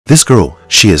This girl,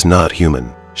 she is not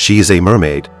human. She is a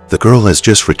mermaid. The girl has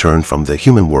just returned from the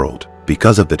human world.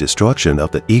 Because of the destruction of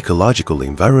the ecological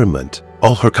environment,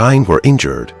 all her kind were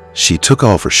injured. She took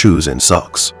off her shoes and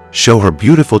socks. Show her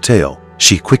beautiful tail.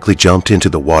 She quickly jumped into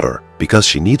the water because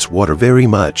she needs water very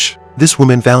much. This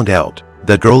woman found out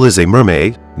the girl is a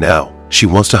mermaid. Now, she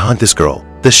wants to hunt this girl.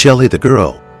 The shell ate the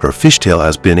girl. Her fishtail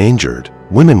has been injured.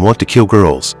 Women want to kill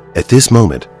girls. At this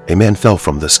moment, a man fell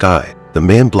from the sky. The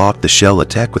man blocked the shell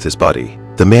attack with his body.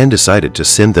 The man decided to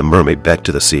send the mermaid back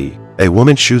to the sea. A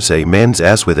woman shoots a man's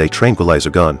ass with a tranquilizer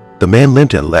gun. The man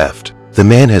limped and left. The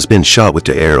man has been shot with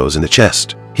 2 arrows in the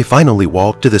chest. He finally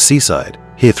walked to the seaside.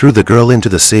 He threw the girl into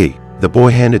the sea. The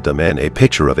boy handed the man a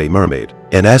picture of a mermaid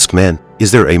and asked man,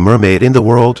 "Is there a mermaid in the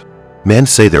world?" Men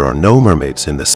say there are no mermaids in the